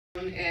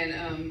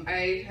and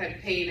I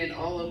had pain in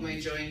all of my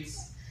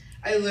joints.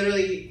 I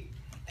literally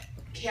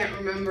can't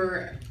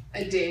remember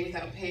a day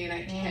without pain.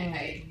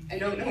 I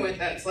don't know what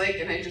that's like,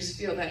 and I just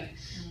feel that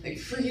like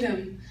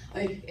freedom.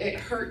 Like it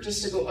hurt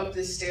just to go up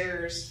the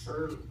stairs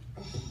for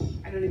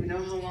I don't even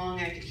know how long.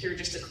 I could hear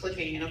just a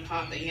clicking and a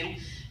popping, and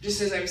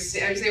just as I was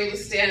able to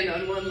stand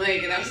on one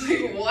leg, and I was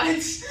like,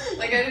 what?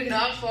 Like I did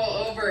not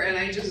fall over, and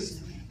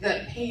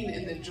that pain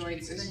in the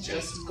joints is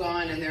just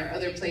gone, and there are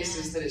other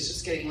places that it's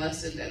just getting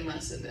lessened and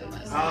lessened and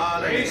lessened.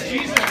 Praise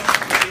Jesus.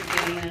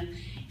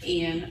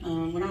 And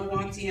when I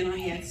walked in, I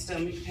had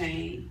stomach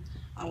pain.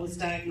 I was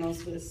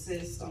diagnosed with a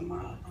cyst on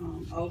my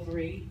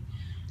ovary,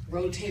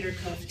 rotator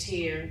cuff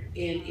tear,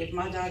 and if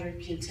my daughter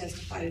can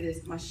testify to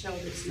this, my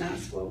shoulder's not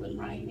swollen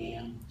right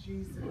now.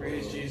 Jesus.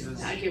 Praise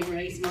Jesus. I can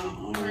raise my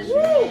arm.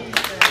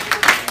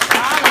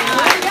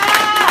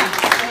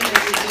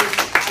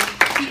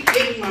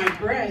 Getting my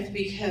breath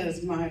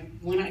because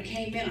when I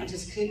came in, I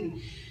just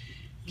couldn't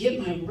get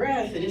my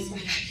breath, and it's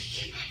like I can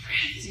get my breath.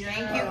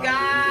 Thank you,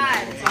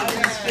 God. So I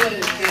just feel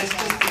it. That's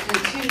just a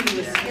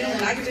continuous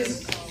feeling. I can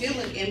just feel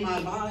it in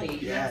my body.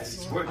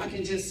 Yes. I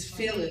can just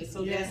feel it.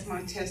 So that's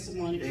my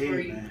testimony for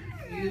you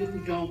who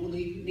don't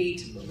believe. You need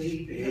to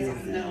believe because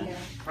I know.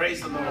 Praise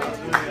the Lord.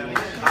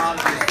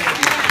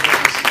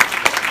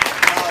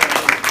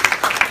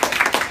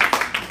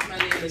 My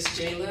name is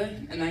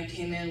Jayla, and I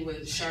came in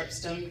with sharp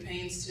stomach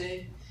pains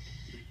today.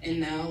 And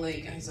now,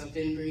 like, as I've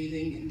been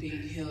breathing and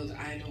being healed,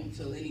 I don't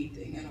feel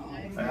anything at all.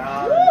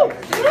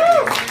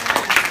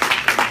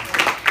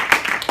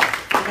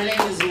 My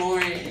name is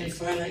Lauren, and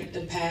for like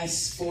the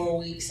past 4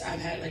 weeks, I've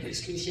had like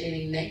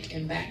excruciating neck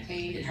and back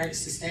pain. It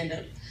hurts to stand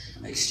up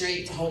like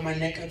straight, to hold my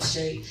neck up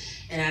straight,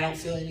 and I don't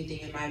feel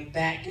anything in my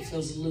back. It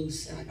feels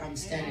loose, and like I'm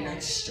standing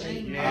up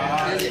straight.